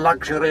soft in the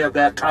luxury of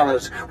their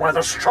towers, while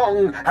the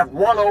strong have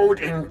wallowed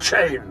in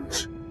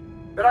chains.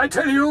 But I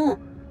tell you,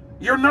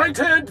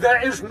 united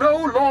there is no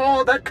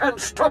law that can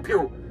stop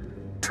you.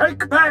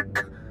 Take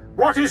back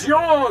what is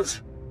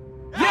yours!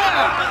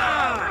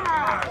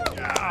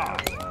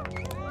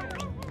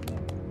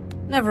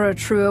 Never a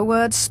truer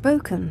word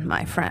spoken,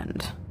 my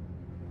friend.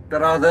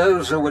 There are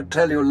those who would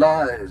tell you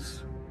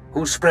lies,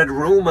 who spread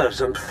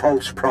rumors and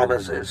false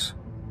promises.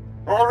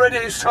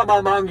 Already some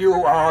among you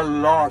are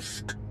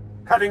lost,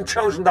 having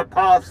chosen the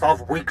path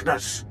of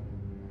weakness.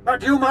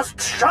 But you must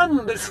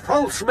shun this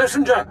false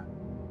messenger.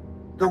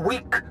 The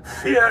weak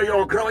fear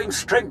your growing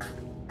strength,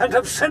 and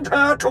have sent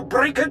her to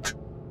break it.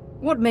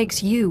 What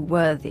makes you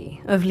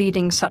worthy of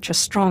leading such a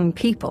strong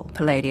people,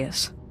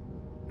 Palladius?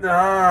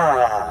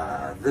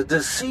 Ah, the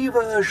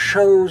deceiver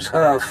shows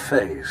her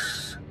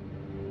face.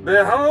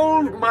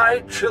 Behold, my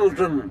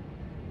children.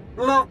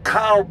 Look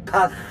how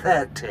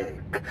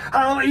pathetic,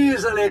 how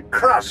easily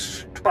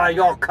crushed by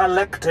your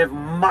collective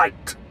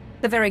might.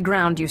 The very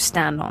ground you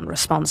stand on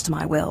responds to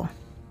my will.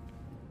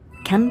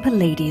 Can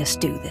Palladius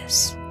do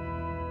this?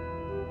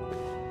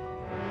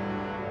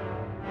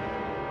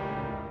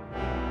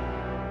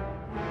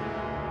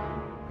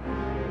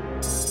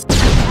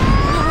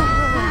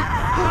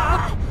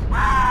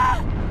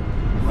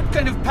 What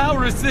kind of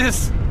power is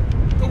this?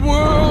 The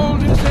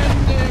world is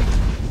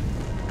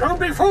ending! Don't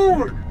be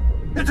fooled!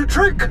 It's a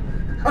trick!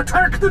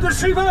 Attack the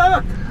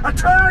deceiver!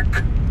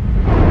 Attack!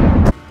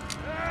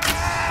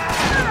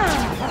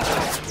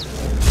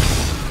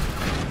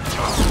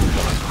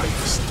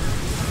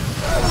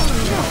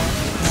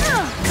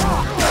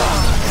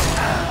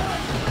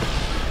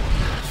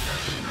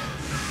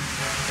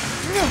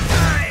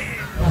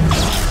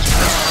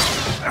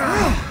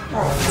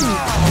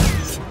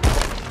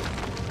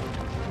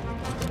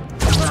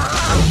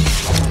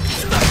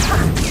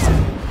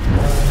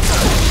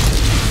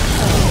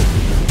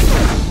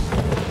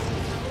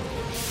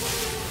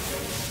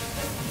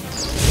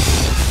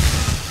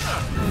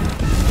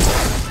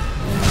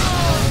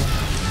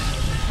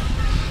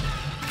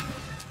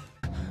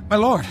 My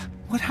lord,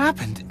 what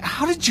happened?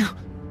 How did you...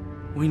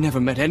 We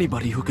never met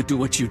anybody who could do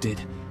what you did.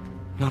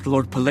 Not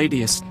Lord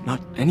Palladius, not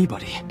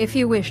anybody. If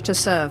you wish to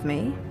serve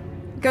me,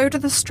 go to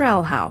the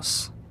Strel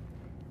house.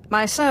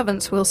 My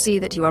servants will see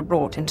that you are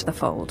brought into the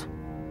fold.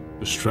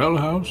 The Strel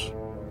house?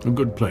 A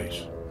good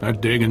place.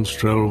 That Dagon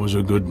Strel was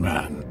a good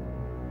man.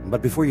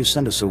 But before you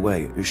send us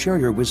away, share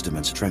your wisdom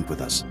and strength with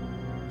us,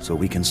 so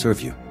we can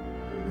serve you.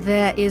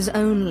 There is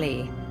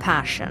only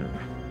passion.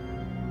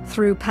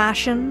 Through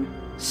passion,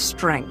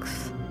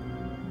 strength.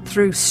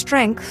 Through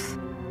strength,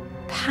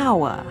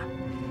 power.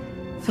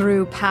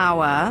 Through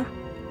power,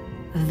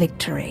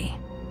 victory.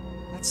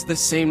 That's the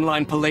same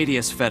line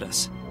Palladius fed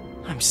us.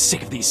 I'm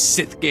sick of these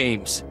Sith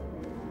games.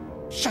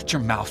 Shut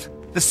your mouth.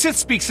 The Sith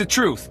speaks the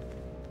truth.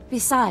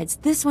 Besides,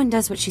 this one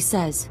does what she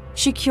says.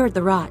 She cured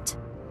the rot.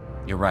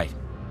 You're right.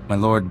 My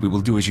lord, we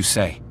will do as you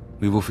say.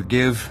 We will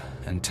forgive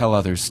and tell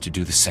others to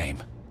do the same.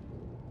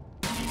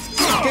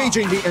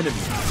 Engaging the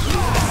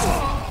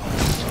enemy.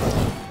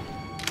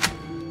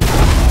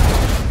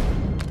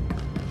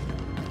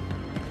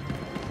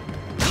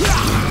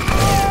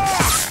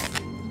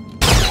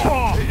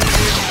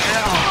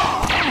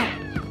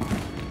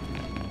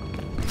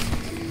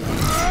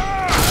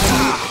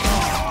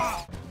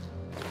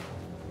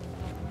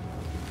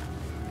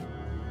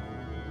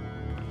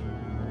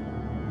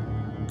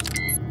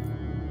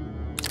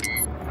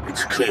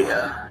 It's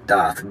clear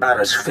Darth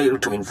Barras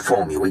failed to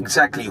inform you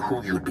exactly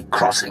who you'd be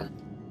crossing.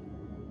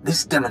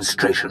 This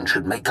demonstration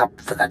should make up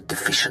for that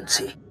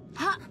deficiency.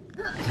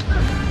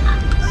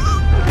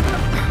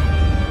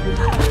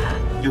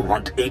 You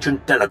want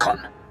Agent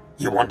Delicon.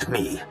 You want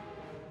me.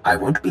 I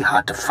won't be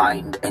hard to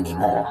find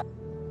anymore.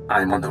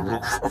 I'm on the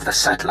roof of the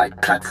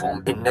satellite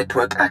platform in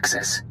network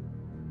access.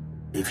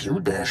 If you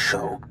dare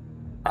show,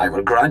 I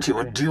will grant you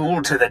a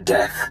duel to the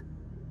death.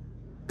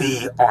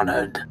 Be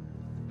honored.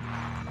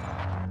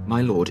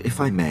 My lord,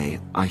 if I may,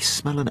 I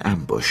smell an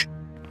ambush.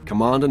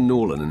 Commander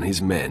Norlan and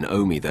his men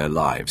owe me their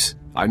lives.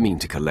 I mean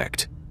to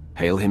collect.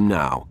 Hail him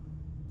now.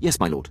 Yes,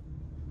 my lord.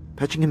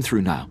 Patching him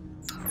through now.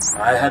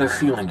 I had a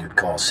feeling you'd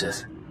call,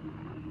 Sith.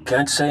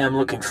 Can't say I'm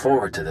looking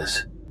forward to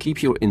this.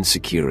 Keep your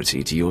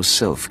insecurity to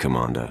yourself,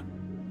 Commander.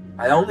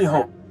 I only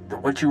hope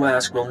that what you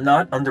ask will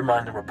not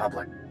undermine the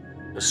Republic.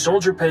 The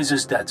soldier pays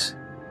his debts.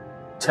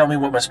 Tell me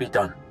what must be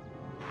done.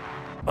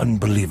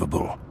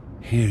 Unbelievable.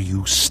 Here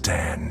you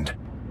stand.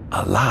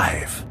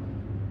 Alive.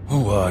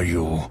 Who are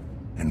you?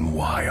 And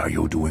why are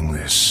you doing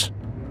this?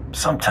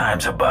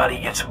 Sometimes a body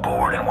gets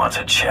bored and wants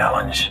a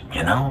challenge,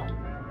 you know?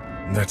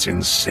 That's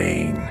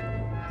insane.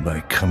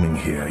 By coming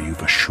here,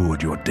 you've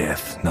assured your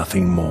death,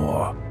 nothing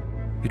more.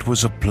 It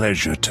was a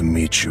pleasure to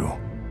meet you.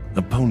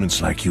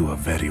 Opponents like you are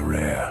very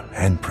rare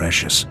and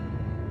precious.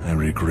 I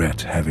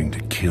regret having to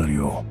kill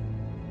you.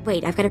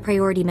 Wait, I've got a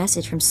priority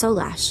message from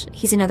Solash.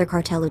 He's another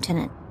cartel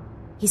lieutenant.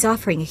 He's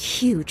offering a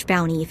huge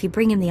bounty if you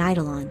bring him the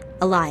Eidolon,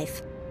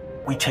 alive.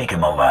 We take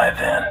him alive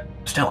then.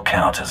 Still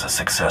counts as a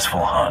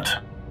successful hunt.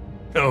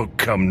 Oh,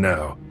 come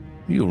now.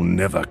 You'll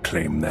never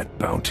claim that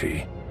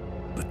bounty.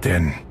 But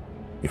then,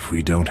 if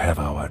we don't have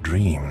our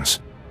dreams,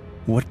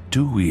 what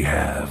do we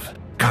have?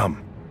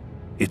 Come,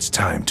 it's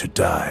time to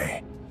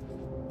die.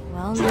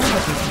 Well,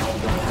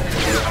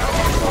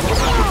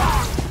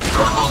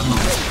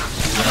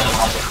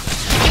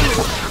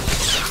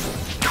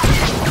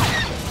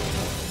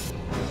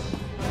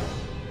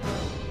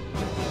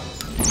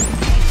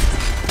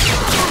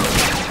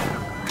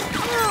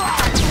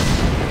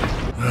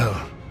 Well,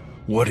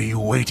 what are you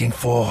waiting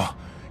for?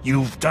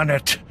 You've done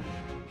it.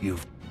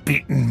 You've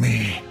beaten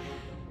me.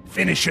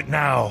 Finish it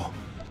now,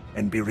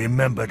 and be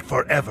remembered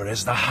forever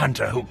as the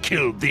hunter who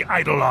killed the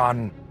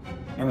Eidolon.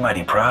 You're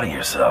mighty proud of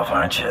yourself,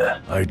 aren't you?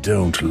 I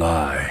don't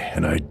lie,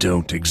 and I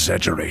don't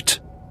exaggerate.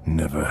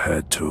 Never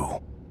had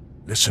to.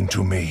 Listen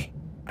to me.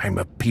 I'm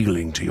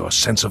appealing to your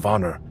sense of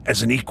honor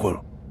as an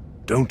equal.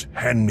 Don't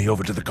hand me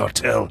over to the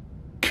cartel.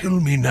 Kill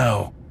me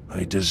now.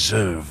 I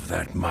deserve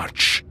that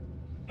much.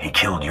 He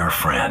killed your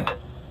friend.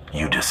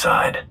 You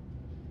decide.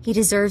 He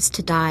deserves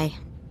to die,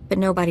 but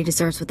nobody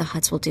deserves what the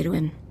Hutts will do to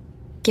him.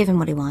 Give him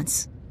what he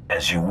wants.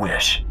 As you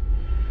wish.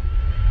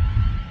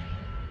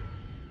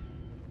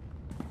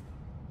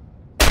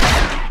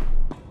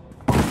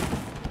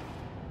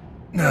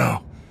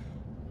 Now,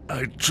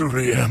 I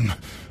truly am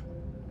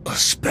a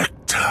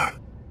spectre.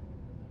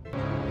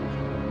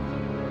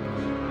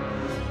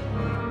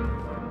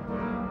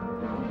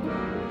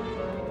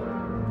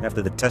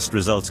 After the test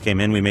results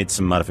came in, we made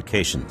some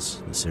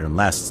modifications. The serum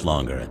lasts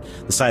longer, and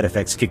the side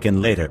effects kick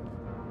in later.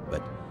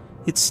 But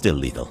it's still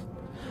lethal.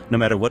 No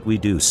matter what we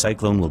do,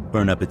 Cyclone will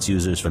burn up its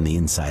users from the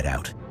inside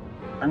out.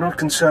 I'm not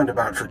concerned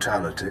about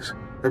fatalities.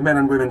 The men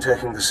and women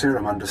taking the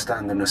serum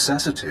understand the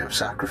necessity of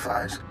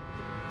sacrifice.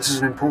 This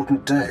is an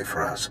important day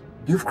for us.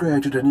 You've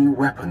created a new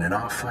weapon in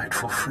our fight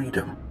for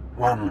freedom.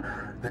 One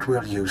that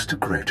we'll use to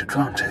great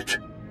advantage.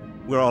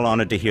 We're all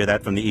honored to hear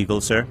that from the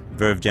Eagle, sir.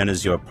 Vervgen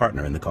is your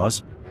partner in the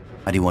cause.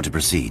 How do you want to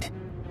proceed?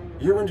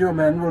 You and your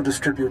men will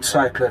distribute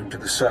Cyclone to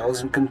the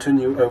cells and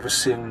continue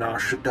overseeing Nar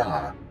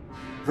Shadaa.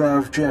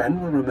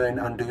 Vervgen will remain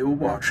under your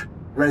watch.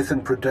 Wraith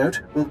and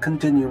Pradot will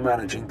continue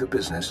managing the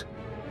business.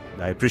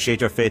 I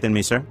appreciate your faith in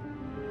me, sir.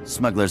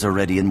 Smugglers are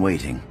ready and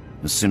waiting.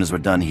 As soon as we're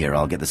done here,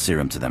 I'll get the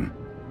serum to them.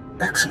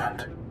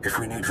 Excellent. If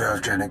we need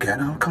Vervgen again,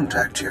 I'll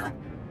contact you.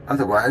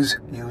 Otherwise,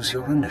 use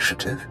your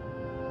initiative.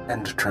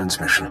 End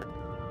transmission.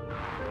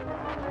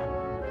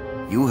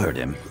 You heard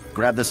him.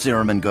 Grab the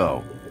serum and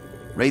go.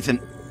 Wraith and...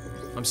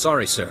 I'm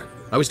sorry, sir.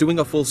 I was doing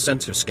a full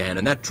sensor scan,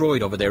 and that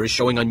droid over there is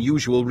showing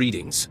unusual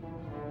readings.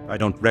 I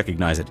don't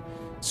recognize it.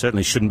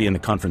 Certainly shouldn't be in the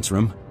conference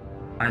room.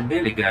 I'm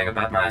merely going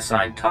about my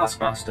assigned task,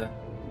 Master.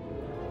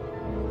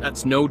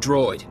 That's no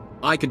droid.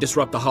 I can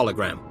disrupt the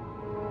hologram.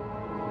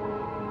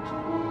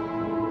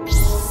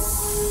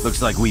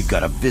 Looks like we've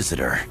got a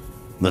visitor.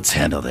 Let's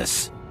handle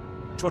this.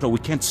 Torto, we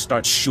can't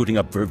start shooting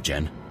up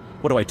Vervgen.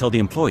 What do I tell the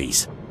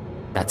employees?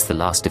 That's the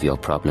last of your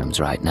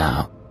problems right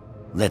now.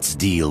 Let's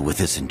deal with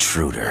this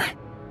intruder.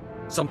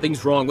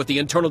 Something's wrong with the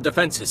internal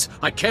defenses.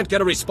 I can't get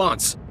a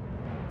response.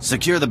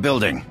 Secure the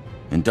building,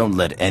 and don't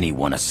let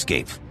anyone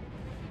escape.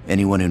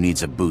 Anyone who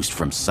needs a boost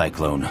from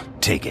Cyclone,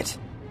 take it.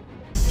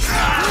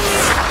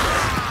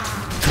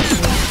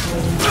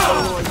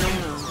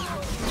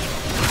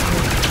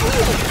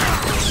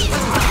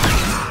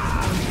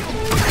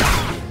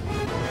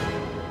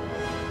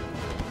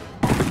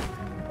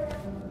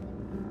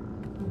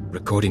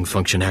 Recording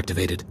function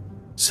activated.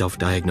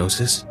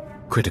 Self-diagnosis?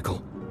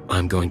 Critical.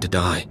 I'm going to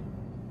die.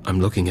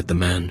 I'm looking at the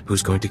man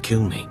who's going to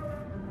kill me.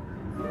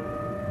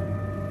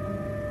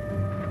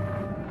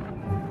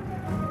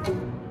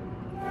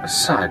 A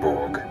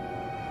cyborg.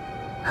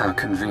 How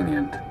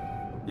convenient.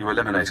 You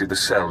eliminated the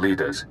cell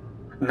leaders.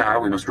 Now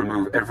we must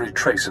remove every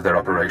trace of their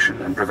operation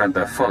and prevent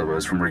their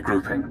followers from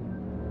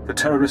regrouping. The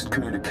terrorist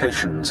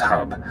communications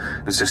hub,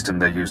 the system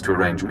they use to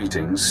arrange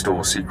meetings,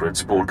 store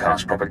secrets,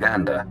 broadcast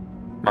propaganda,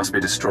 must be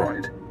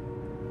destroyed.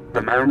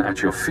 The man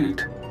at your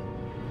feet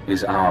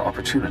is our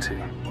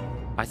opportunity.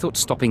 I thought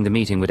stopping the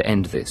meeting would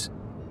end this.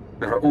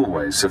 There are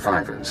always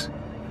survivors.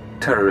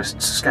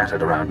 Terrorists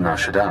scattered around Nar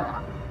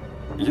Shadaa.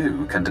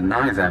 You can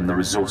deny them the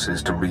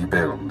resources to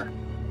rebuild.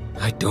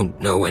 I don't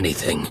know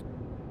anything.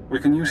 We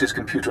can use his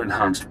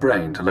computer-enhanced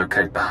brain to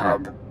locate the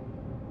hub.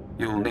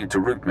 You'll need to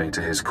route me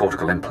to his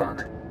cortical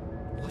implant.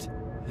 What?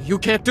 You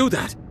can't do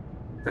that!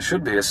 There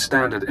should be a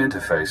standard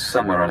interface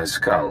somewhere on his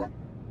skull.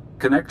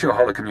 Connect your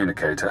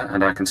holocommunicator,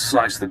 and I can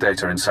slice the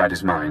data inside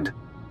his mind.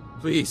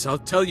 Please, I'll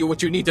tell you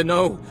what you need to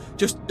know.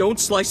 Just don't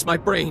slice my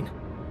brain.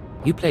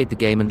 You played the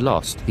game and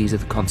lost. These are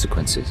the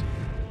consequences.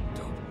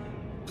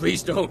 Don't.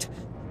 Please don't.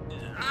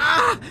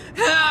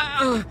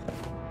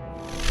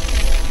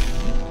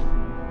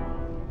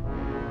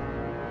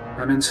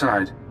 I'm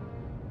inside.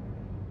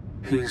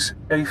 He's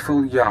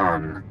Aethel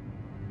Yarn,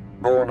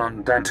 born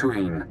on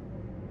Dantooine.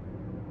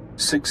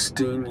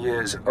 16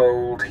 years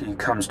old, he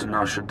comes to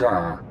Nar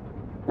Shadaa.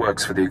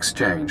 Works for the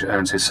Exchange,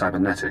 earns his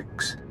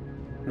cybernetics.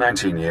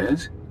 19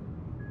 years.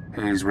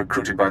 He's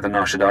recruited by the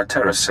Nar Shadaa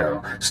terror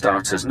cell,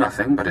 starts as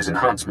nothing, but his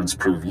enhancements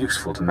prove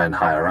useful to men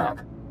higher up.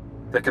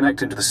 They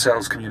connect into the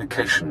cell's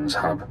communications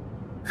hub,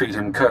 feed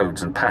him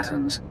codes and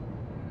patterns.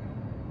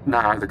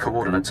 Now the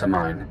coordinates are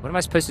mine. What am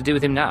I supposed to do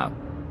with him now?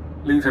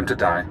 Leave him to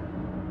die.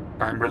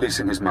 I'm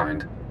releasing his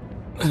mind.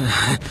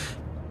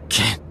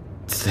 Can't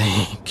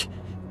think.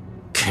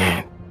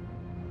 Can't.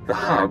 The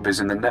hub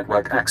is in the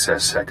network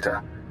access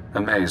sector,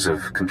 a maze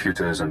of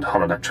computers and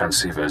holonet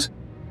transceivers.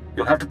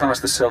 You'll have to pass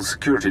the cell's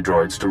security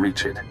droids to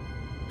reach it.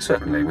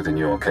 Certainly within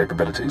your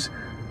capabilities.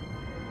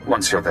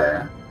 Once you're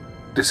there,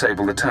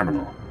 disable the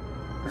terminal.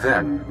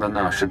 Then the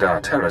Nar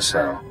Shadaa terror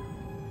cell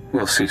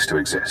will cease to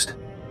exist.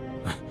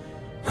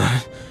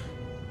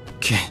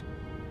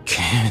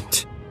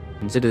 Can't.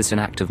 Consider this an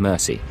act of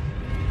mercy.